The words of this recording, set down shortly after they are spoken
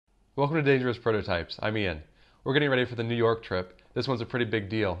Welcome to Dangerous Prototypes. I'm Ian. We're getting ready for the New York trip. This one's a pretty big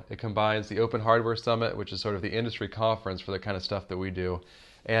deal. It combines the Open Hardware Summit, which is sort of the industry conference for the kind of stuff that we do,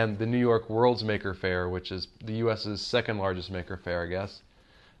 and the New York World Maker Faire, which is the U.S.'s second largest maker fair, I guess.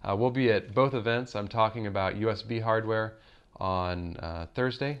 We'll be at both events. I'm talking about USB hardware on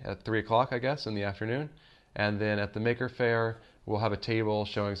Thursday at 3 o'clock, I guess, in the afternoon. And then at the Maker Faire, we'll have a table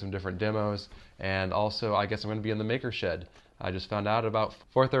showing some different demos. And also, I guess I'm going to be in the Maker Shed. I just found out about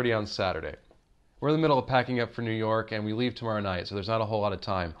 4:30 on Saturday. We're in the middle of packing up for New York, and we leave tomorrow night, so there's not a whole lot of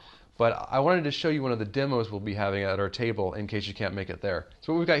time. But I wanted to show you one of the demos we'll be having at our table in case you can't make it there.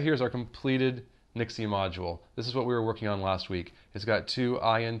 So what we've got here is our completed Nixie module. This is what we were working on last week. It's got two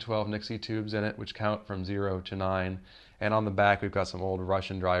IN12 Nixie tubes in it, which count from 0 to 9. And on the back, we've got some old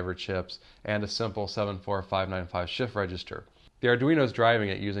Russian driver chips and a simple 74595 shift register. The Arduino's driving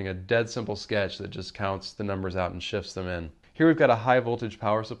it using a dead simple sketch that just counts the numbers out and shifts them in. Here we've got a high voltage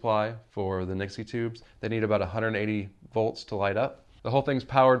power supply for the Nixie tubes. They need about 180 volts to light up. The whole thing's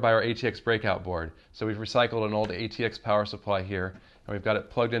powered by our ATX breakout board. So we've recycled an old ATX power supply here, and we've got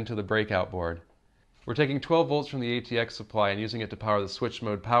it plugged into the breakout board. We're taking 12 volts from the ATX supply and using it to power the switch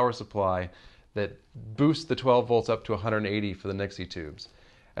mode power supply that boosts the 12 volts up to 180 for the Nixie tubes.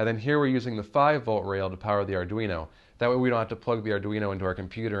 And then here we're using the 5 volt rail to power the Arduino. That way we don't have to plug the Arduino into our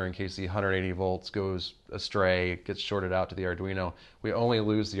computer in case the 180 volts goes astray, gets shorted out to the Arduino. We only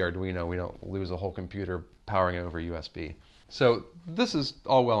lose the Arduino, we don't lose the whole computer powering it over USB. So this is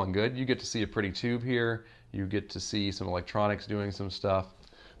all well and good. You get to see a pretty tube here, you get to see some electronics doing some stuff.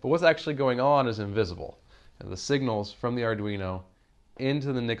 But what's actually going on is invisible. And the signals from the Arduino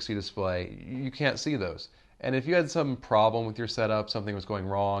into the Nixie display, you can't see those. And if you had some problem with your setup, something was going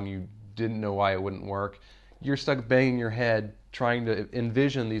wrong, you didn't know why it wouldn't work, you're stuck banging your head trying to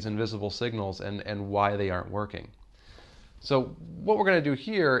envision these invisible signals and why they aren't working. So what we're going to do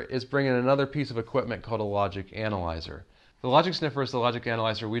here is bring in another piece of equipment called a logic analyzer. The logic sniffer is the logic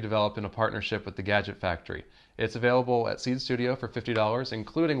analyzer we developed in a partnership with the Gadget Factory. It's available at Seed Studio for $50,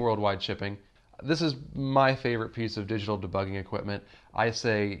 including worldwide shipping. This is my favorite piece of digital debugging equipment. I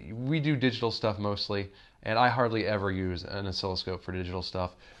say we do digital stuff mostly, and I hardly ever use an oscilloscope for digital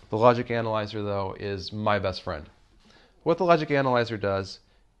stuff. The logic analyzer, though, is my best friend. What the logic analyzer does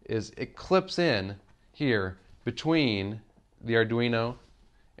is it clips in here between the Arduino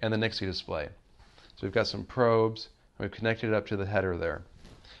and the Nixie display. So we've got some probes, and we've connected it up to the header there.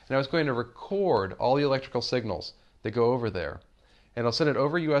 Now it's going to record all the electrical signals that go over there, and it'll send it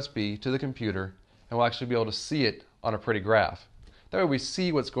over USB to the computer, and we'll actually be able to see it on a pretty graph. That way we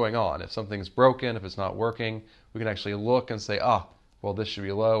see what's going on. If something's broken, if it's not working, we can actually look and say, well, this should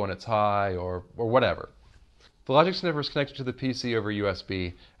be low and it's high, or whatever. The logic sniffer is connected to the PC over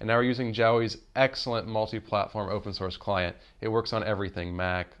USB, and now we're using Jowie's excellent multi-platform open source client. It works on everything,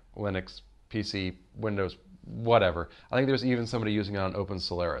 Mac, Linux, PC, Windows, whatever. I think there's even somebody using it on Open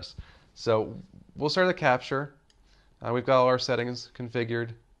Solaris. So we'll start the capture. We've got all our settings configured.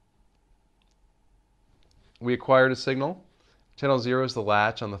 We acquired a signal. Channel 0 is the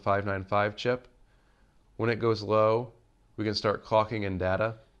latch on the 595 chip. When it goes low, we can start clocking in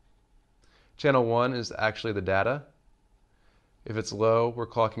data. Channel 1 is actually the data. If it's low, we're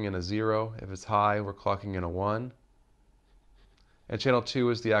clocking in a 0. If it's high, we're clocking in a 1. And channel 2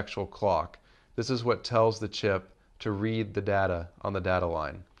 is the actual clock. This is what tells the chip to read the data on the data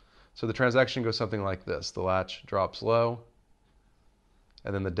line. So the transaction goes something like this. The latch drops low,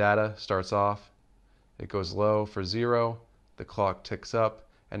 and then the data starts off. It goes low for 0, the clock ticks up,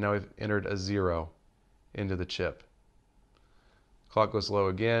 and now we've entered a 0 into the chip. Clock goes low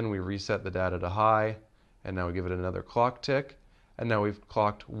again, we reset the data to high, and now we give it another clock tick, and now we've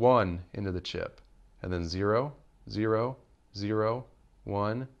clocked 1 into the chip. And then 0, 0, 0,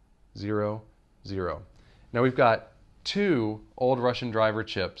 1, 0, 0. Now we've got 2 old Russian driver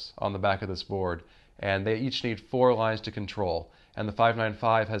chips on the back of this board, and they each need 4 lines to control, and the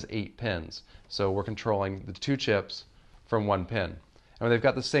 595 has 8 pins. So we're controlling the 2 chips from 1 pin. And they've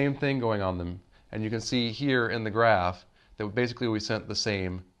got the same thing going on them, and you can see here in the graph that basically we sent the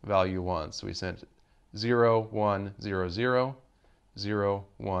same value once. So we sent 0, 1, 0, 0, 0,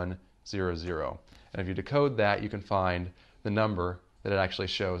 1, 0, 0. And if you decode that, you can find the number that it actually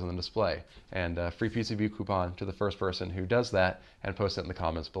shows on the display. And a free PCB coupon to the first person who does that and post it in the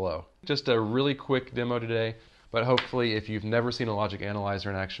comments below. Just a really quick demo today, but hopefully if you've never seen a logic analyzer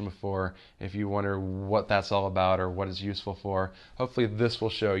in action before, if you wonder what that's all about or what it's useful for, hopefully this will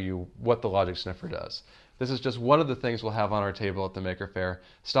show you what the logic sniffer does. This is just one of the things we'll have on our table at the Maker Faire.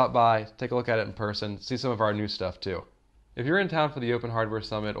 Stop by, take a look at it in person, see some of our new stuff too. If you're in town for the Open Hardware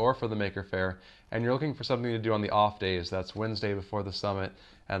Summit or for the Maker Faire and you're looking for something to do on the off days, that's Wednesday before the summit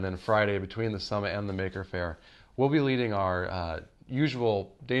and then Friday between the summit and the Maker Faire, we'll be leading our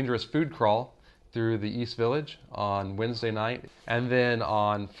usual dangerous food crawl through the East Village on Wednesday night. And then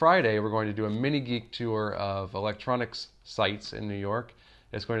on Friday, we're going to do a mini geek tour of electronics sites in New York.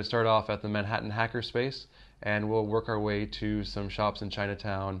 It's going to start off at the Manhattan Hackerspace, and we'll work our way to some shops in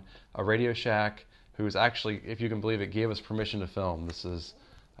Chinatown, a Radio Shack, who's actually, if you can believe it, gave us permission to film. This is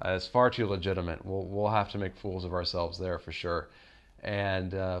it's far too legitimate. We'll have to make fools of ourselves there for sure.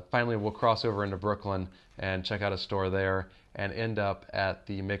 And finally, we'll cross over into Brooklyn and check out a store there and end up at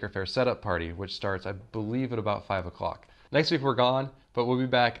the Maker Faire setup party, which starts, I believe, at about 5 o'clock. Next week we're gone, but we'll be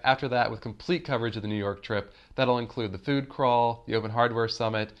back after that with complete coverage of the New York trip. That'll include the food crawl, the Open Hardware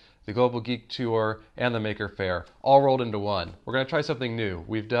Summit, the Global Geek Tour, and the Maker Faire, all rolled into one. We're going to try something new.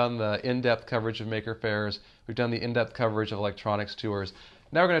 We've done the in-depth coverage of Maker Fairs. We've done the in-depth coverage of electronics tours.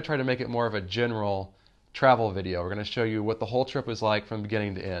 Now we're going to try to make it more of a general travel video. We're going to show you what the whole trip was like from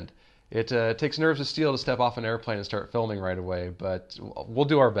beginning to end. It takes nerves of steel to step off an airplane and start filming right away, but we'll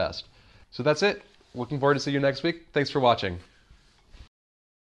do our best. So that's it. Looking forward to see you next week. Thanks for watching.